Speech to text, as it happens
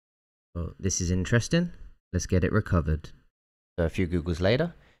Well, this is interesting. Let's get it recovered. So a few Googles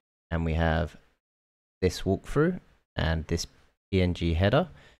later, and we have this walkthrough and this PNG header.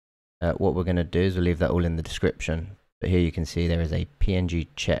 What we're going to do is we'll leave that all in the description. But here you can see there is a PNG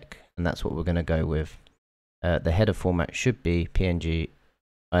check, and that's what we're going to go with. The header format should be PNG,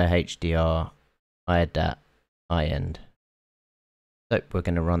 IHDR, IDAT, IEND. So we're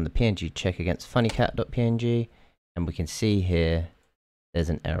going to run the PNG check against funnyCat.png, and we can see here there's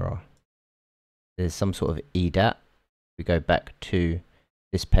an error. There's some sort of EDAT. If we go back to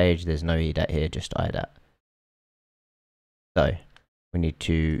this page, there's no EDAT here, just IDAT. So we need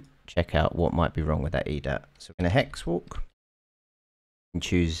to check out what might be wrong with that EDAT. So we're going to hexwalk and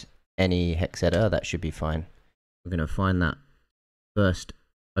choose any hex editor. That should be fine. We're going to find that first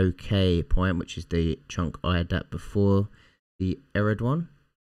OK point, which is the chunk IDAT before the errored one.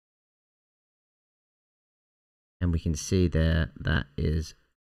 And we can see there that is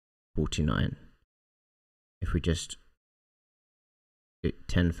 49. If we just do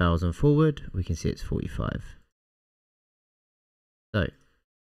 10,000 forward, we can see it's 45. So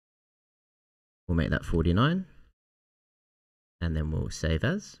we'll make that 49, and then we'll save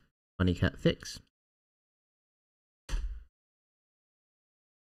as funnycat fix.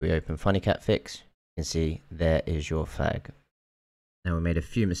 We open funnycat fix, you can see there is your flag. Now we made a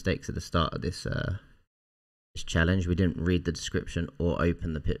few mistakes at the start of this challenge. We didn't read the description or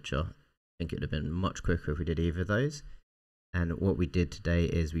open the picture. I think it would have been much quicker if we did either of those. And what we did today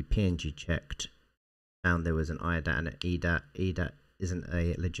is we PNG checked, found there was an IDAT and an EDAT. EDAT isn't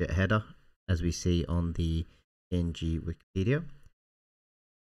a legit header, as we see on the PNG Wikipedia.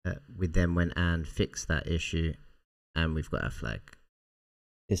 We then went and fixed that issue, and we've got our flag.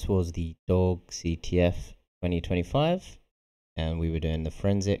 This was the DawgCTF 2025, and we were doing the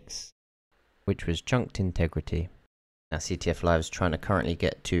forensics, which was chunked integrity. Now CTF Live is trying to currently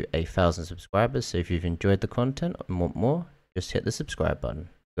get to 1,000 subscribers, so if you've enjoyed the content and want more, just hit the subscribe button.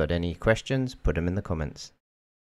 Got any questions, put them in the comments.